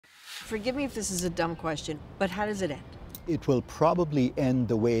Forgive me if this is a dumb question, but how does it end? It will probably end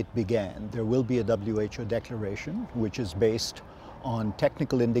the way it began. There will be a WHO declaration, which is based on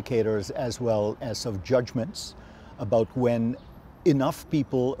technical indicators as well as of judgments about when enough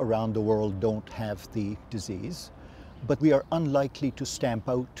people around the world don't have the disease. But we are unlikely to stamp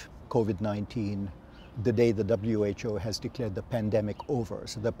out COVID-19 the day the WHO has declared the pandemic over.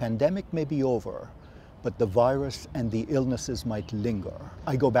 So the pandemic may be over, but the virus and the illnesses might linger.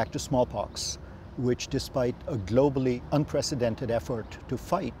 I go back to smallpox, which despite a globally unprecedented effort to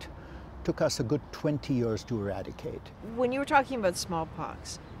fight, took us a good 20 years to eradicate. When you were talking about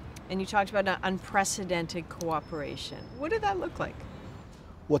smallpox, and you talked about an unprecedented cooperation, what did that look like?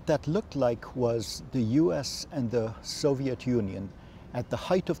 What that looked like was the US and the Soviet Union at the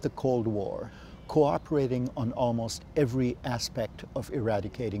height of the Cold War, cooperating on almost every aspect of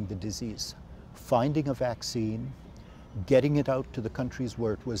eradicating the disease. Finding a vaccine, getting it out to the countries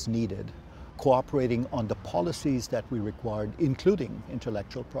where it was needed, cooperating on the policies that we required, including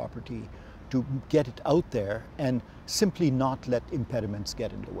intellectual property, to get it out there and simply not let impediments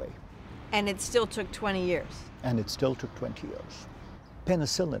get in the way. And it still took 20 years. And it still took 20 years.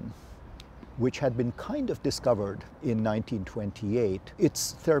 Penicillin, which had been kind of discovered in 1928,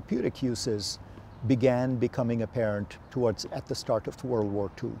 its therapeutic uses began becoming apparent at the start of World War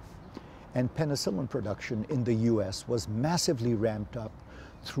II. And penicillin production in the US was massively ramped up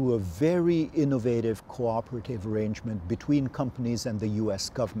through a very innovative cooperative arrangement between companies and the US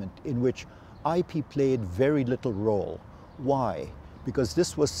government, in which IP played very little role. Why? Because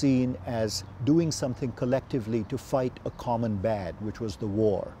this was seen as doing something collectively to fight a common bad, which was the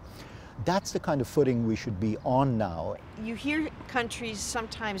war. That's the kind of footing we should be on now. You hear countries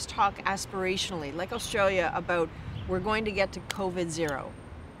sometimes talk aspirationally, like Australia, about we're going to get to COVID zero.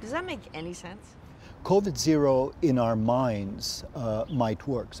 Does that make any sense? COVID zero in our minds might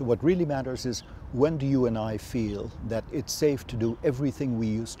work. So what really matters is, when do you and I feel that it's safe to do everything we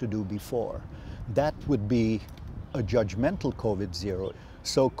used to do before? That would be a judgmental COVID zero.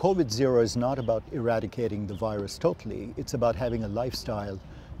 So COVID zero is not about eradicating the virus totally. It's about having a lifestyle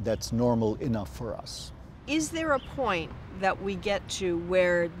that's normal enough for us. Is there a point that we get to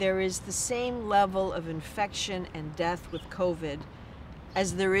where there is the same level of infection and death with COVID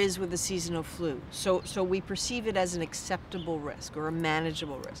as there is with the seasonal flu? So we perceive it as an acceptable risk or a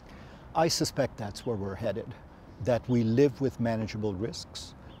manageable risk? I suspect that's where we're headed, that we live with manageable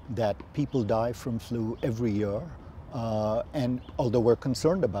risks, that people die from flu every year, and although we're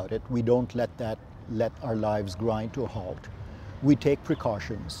concerned about it, we don't let our lives grind to a halt. We take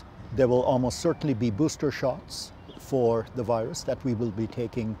precautions. There will almost certainly be booster shots for the virus that we will be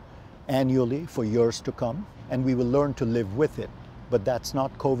taking annually for years to come, and we will learn to live with it. But that's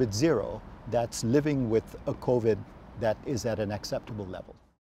not COVID zero. That's living with a COVID that is at an acceptable level.